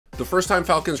The first time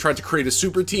Falcons tried to create a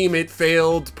super team, it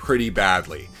failed pretty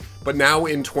badly. But now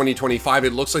in 2025,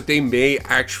 it looks like they may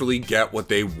actually get what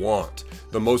they want.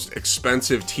 The most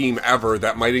expensive team ever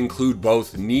that might include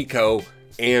both NiKo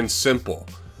and Simple.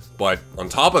 But on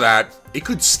top of that, it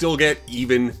could still get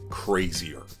even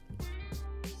crazier.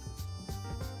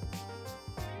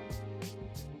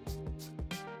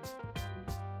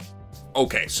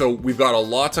 Okay, so we've got a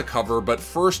lot to cover, but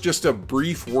first just a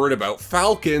brief word about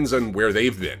Falcons and where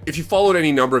they've been. If you followed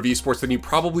any number of esports, then you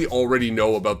probably already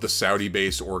know about the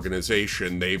Saudi-based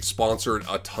organization. They've sponsored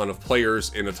a ton of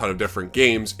players in a ton of different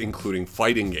games, including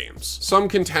fighting games. Some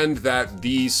contend that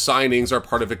these signings are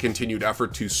part of a continued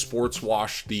effort to sports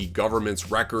wash the government's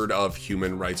record of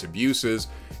human rights abuses,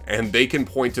 and they can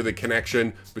point to the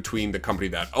connection between the company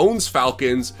that owns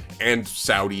Falcons and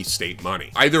Saudi state money.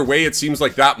 Either way, it seems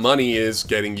like that money is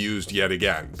getting used yet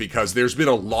again, because there's been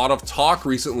a lot of talk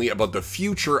recently about the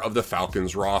future of the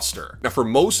Falcons roster. Now, for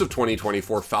most of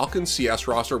 2024, Falcons CS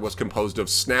roster was composed of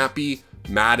Snappy,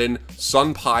 Madden,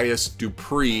 Sunpius,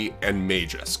 Dupree, and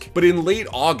Magisk. But in late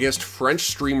August, French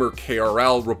streamer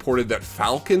KRL reported that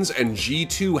Falcons and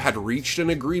G2 had reached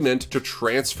an agreement to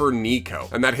transfer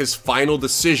NiKo, and that his final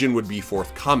decision would be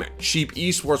forthcoming. Sheep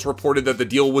Esports reported that the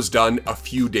deal was done a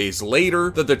few days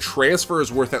later, that the transfer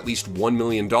is worth at least $1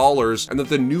 million, and that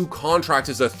the new contract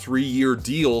is a 3-year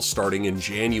deal starting in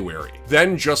January.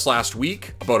 Then, just last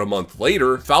week, about a month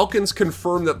later, Falcons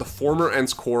confirmed that the former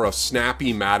ends core of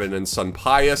Snappy, Madden, and Sunpius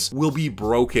will be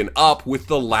broken up, with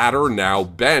the latter now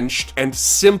benched and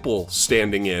Simple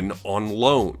standing in on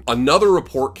loan. Another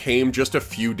report came just a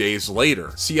few days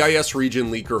later. CIS region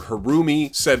leaker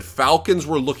Harumi said Falcons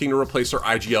were looking to replace their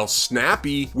IGL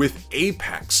Snappy with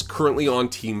Apex, currently on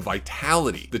Team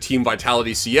Vitality. The Team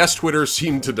Vitality CS Twitter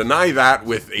seemed to deny that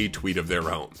with a tweet of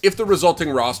their own. If the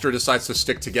resulting roster decides to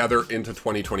stick together into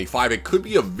 2025, it could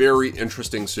be a very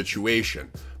interesting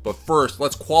situation. But first,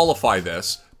 let's qualify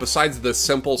this. Besides the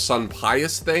Simple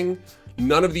Sunpius thing,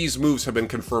 none of these moves have been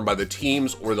confirmed by the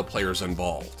teams or the players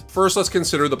involved. First, let's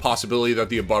consider the possibility that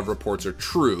the above reports are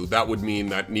true. That would mean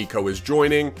that NiKo is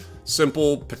joining,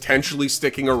 Simple potentially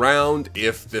sticking around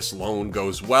if this loan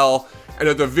goes well, and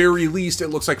at the very least, it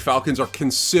looks like Falcons are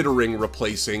considering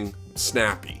replacing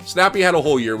Snappy. Snappy had a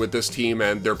whole year with this team,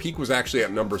 and their peak was actually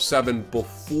at number 7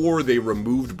 before they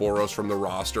removed Boros from the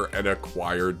roster and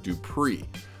acquired Dupree.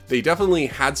 They definitely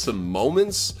had some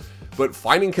moments, but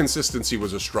finding consistency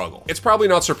was a struggle. It's probably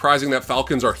not surprising that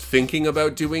Falcons are thinking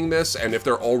about doing this, and if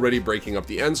they're already breaking up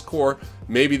the ends core,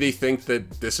 maybe they think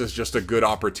that this is just a good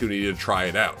opportunity to try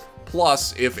it out.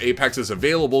 Plus, if Apex is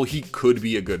available, he could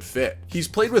be a good fit. He's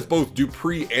played with both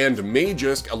Dupree and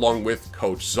Magisk, along with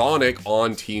Coach Zonic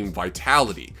on Team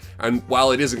Vitality. And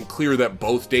while it isn't clear that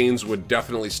both Danes would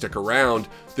definitely stick around,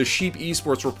 the Sheep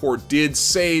Esports report did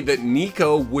say that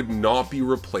NiKo would not be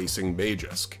replacing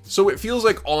Magisk. So it feels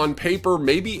like on paper,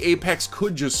 maybe Apex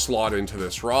could just slot into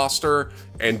this roster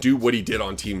and do what he did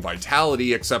on Team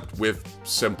Vitality, except with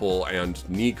Simple and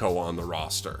NiKo on the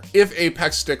roster. If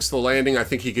Apex sticks the landing, I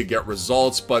think he could get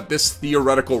results, but this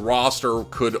theoretical roster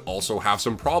could also have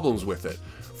some problems with it.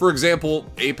 For example,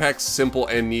 Apex, Simple,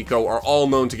 and NiKo are all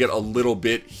known to get a little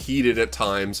bit heated at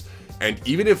times, and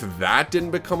even if that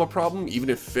didn't become a problem, even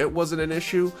if fit wasn't an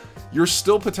issue, you're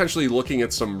still potentially looking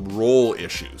at some role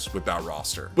issues with that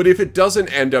roster. But if it doesn't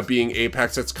end up being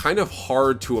Apex, it's kind of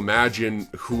hard to imagine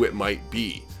who it might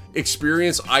be.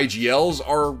 Experienced IGLs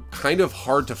are kind of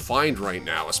hard to find right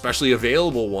now, especially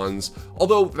available ones,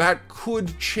 although that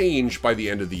could change by the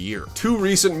end of the year. Two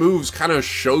recent moves kind of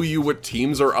show you what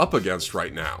teams are up against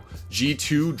right now.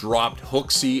 G2 dropped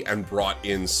Hooksy and brought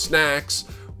in Snacks,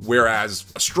 whereas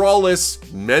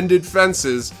Astralis mended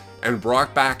fences and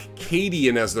brought back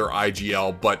Cadian as their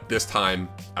IGL, but this time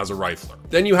as a rifler.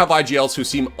 Then you have IGLs who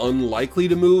seem unlikely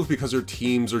to move because their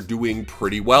teams are doing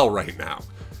pretty well right now.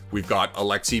 We've got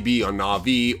Alexi B on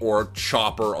Na'Vi or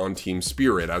Chopper on Team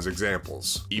Spirit as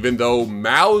examples. Even though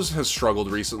Mouse has struggled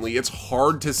recently, it's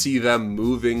hard to see them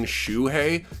moving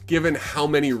Shuhei, given how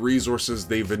many resources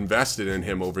they've invested in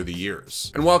him over the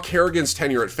years. And while Kerrigan's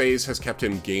tenure at FaZe has kept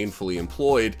him gainfully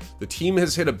employed, the team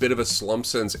has hit a bit of a slump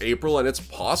since April, and it's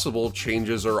possible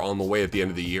changes are on the way at the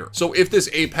end of the year. So if this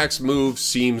Apex move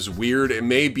seems weird, it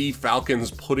may be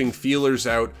Falcons putting feelers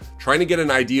out, trying to get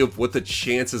an idea of what the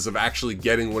chances of actually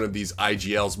getting one one of these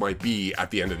IGLs might be at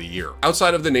the end of the year.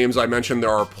 Outside of the names I mentioned, there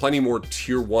are plenty more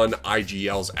tier 1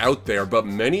 IGLs out there, but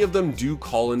many of them do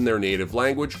call in their native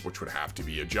language, which would have to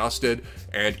be adjusted.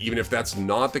 And even if that's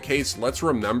not the case, let's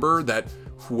remember that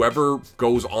whoever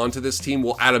goes onto this team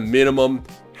will at a minimum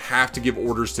have to give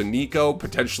orders to NiKo,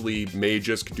 potentially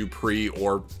Magisk, Dupree,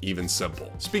 or even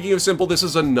Simple. Speaking of Simple, this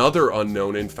is another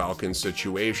unknown in Falcon's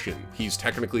situation. He's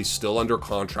technically still under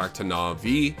contract to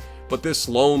Na'Vi, but this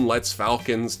loan lets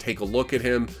Falcons take a look at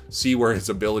him, see where his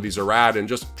abilities are at, and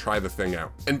just try the thing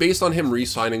out. And based on him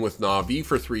re-signing with Na'Vi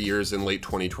for 3 years in late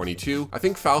 2022, I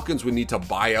think Falcons would need to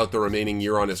buy out the remaining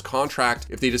year on his contract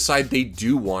if they decide they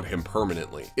do want him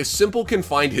permanently. If Simple can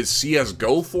find his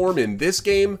CSGO form in this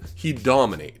game, he'd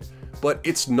dominate. But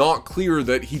it's not clear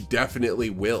that he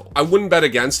definitely will. I wouldn't bet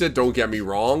against it, don't get me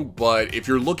wrong, but if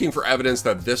you're looking for evidence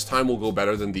that this time will go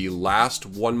better than the last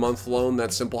 1 month loan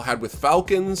that Simple had with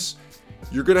Falcons,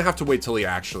 you're gonna have to wait till he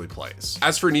actually plays.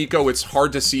 As for NiKo, it's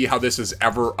hard to see how this is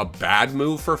ever a bad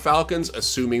move for Falcons,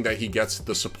 assuming that he gets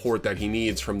the support that he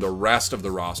needs from the rest of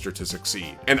the roster to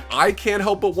succeed. And I can't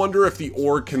help but wonder if the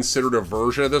org considered a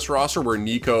version of this roster where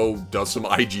NiKo does some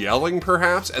IGLing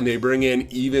perhaps, and they bring in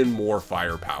even more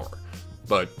firepower.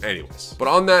 But anyways,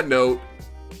 on that note,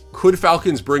 could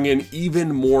Falcons bring in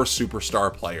even more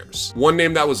superstar players? One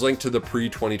name that was linked to the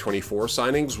pre-2024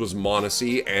 signings was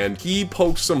m0NESY, and he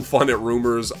poked some fun at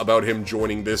rumors about him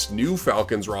joining this new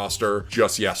Falcons roster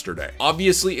just yesterday.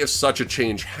 Obviously, if such a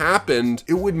change happened,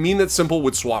 it would mean that Simple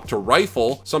would swap to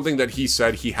Rifle, something that he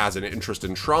said he has an interest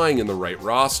in trying in the right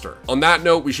roster. On that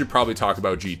note, we should probably talk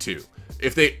about G2.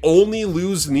 If they only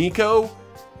lose NiKo,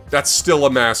 that's still a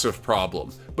massive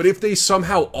problem. But if they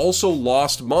somehow also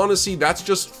lost m0NESY, that's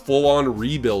just full-on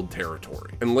rebuild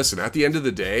territory. And listen, at the end of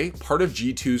the day, part of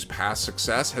G2's past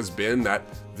success has been that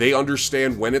they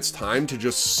understand when it's time to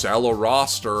just sell a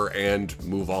roster and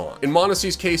move on. In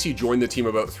m0NESY's case, he joined the team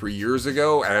about 3 years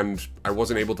ago, and I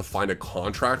wasn't able to find a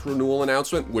contract renewal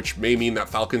announcement, which may mean that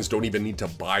Falcons don't even need to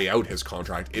buy out his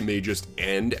contract. It may just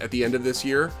end at the end of this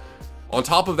year. On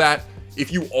top of that, if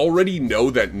you already know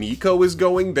that NiKo is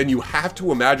going, then you have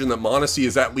to imagine that m0NESY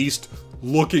is at least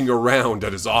looking around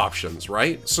at his options,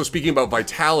 right? So speaking about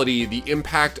vitality, the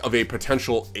impact of a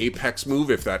potential Apex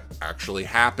move, if that actually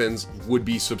happens, would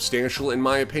be substantial in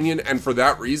my opinion, and for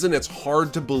that reason, it's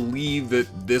hard to believe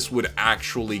that this would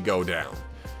actually go down.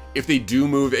 If they do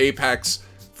move Apex,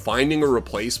 finding a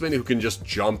replacement who can just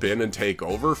jump in and take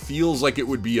over feels like it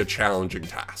would be a challenging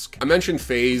task. I mentioned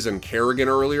FaZe and Kerrigan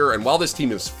earlier, and while this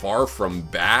team is far from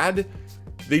bad,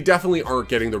 they definitely aren't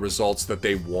getting the results that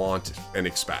they want and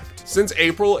expect. Since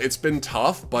April, it's been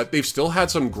tough, but they've still had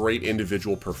some great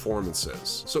individual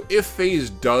performances. So if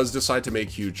FaZe does decide to make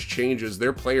huge changes,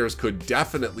 their players could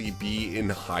definitely be in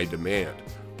high demand.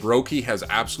 Burke has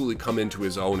absolutely come into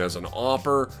his own as an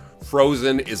AWPer,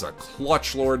 Frozen is a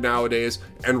clutch lord nowadays,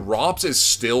 and Rops is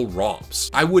still Rops.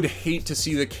 I would hate to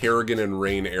see the Kerrigan and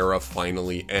Rain era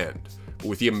finally end. But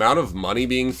with the amount of money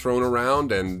being thrown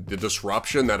around and the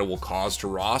disruption that it will cause to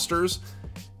rosters,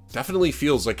 definitely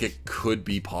feels like it could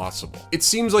be possible. It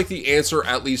seems like the answer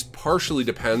at least partially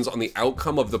depends on the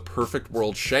outcome of the Perfect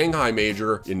World Shanghai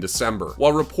Major in December.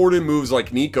 While reported moves like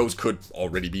NiKo's could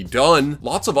already be done,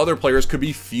 lots of other players could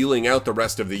be feeling out the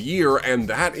rest of the year, and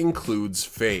that includes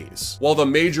FaZe. While the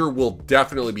major will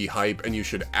definitely be hype and you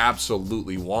should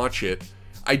absolutely watch it,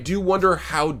 I do wonder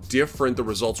how different the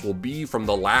results will be from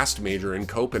the last major in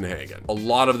Copenhagen. A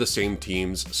lot of the same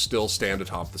teams still stand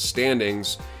atop the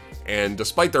standings, and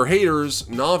despite their haters,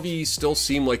 Na'Vi still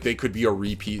seem like they could be a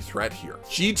repeat threat here.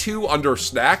 G2 under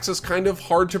Snacks is kind of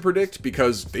hard to predict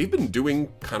because they've been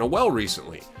doing kind of well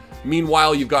recently.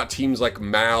 Meanwhile, you've got teams like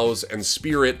MOUZ and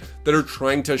Spirit that are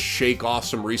trying to shake off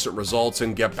some recent results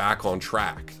and get back on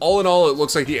track. All in all, it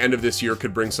looks like the end of this year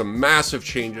could bring some massive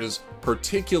changes,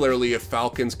 particularly if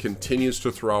Falcons continues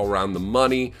to throw around the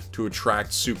money to attract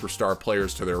superstar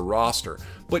players to their roster.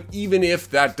 But even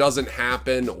if that doesn't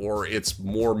happen, or it's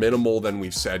more minimal than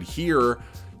we've said here,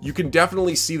 you can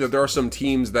definitely see that there are some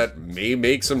teams that may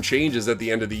make some changes at the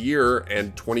end of the year,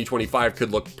 and 2025 could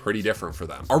look pretty different for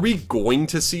them. Are we going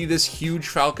to see this huge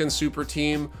Falcons super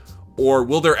team, or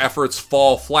will their efforts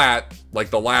fall flat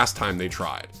like the last time they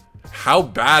tried? How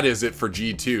bad is it for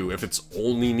G2 if it's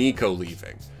only NiKo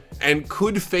leaving? And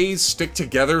could FaZe stick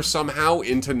together somehow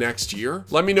into next year?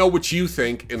 Let me know what you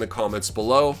think in the comments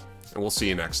below, and we'll see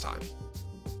you next time.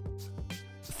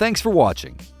 Thanks for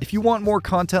watching. If you want more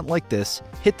content like this,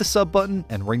 hit the sub button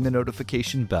and ring the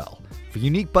notification bell. For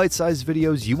unique bite-sized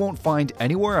videos you won't find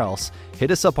anywhere else,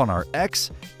 hit us up on our X,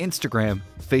 Instagram,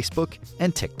 Facebook,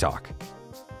 and TikTok.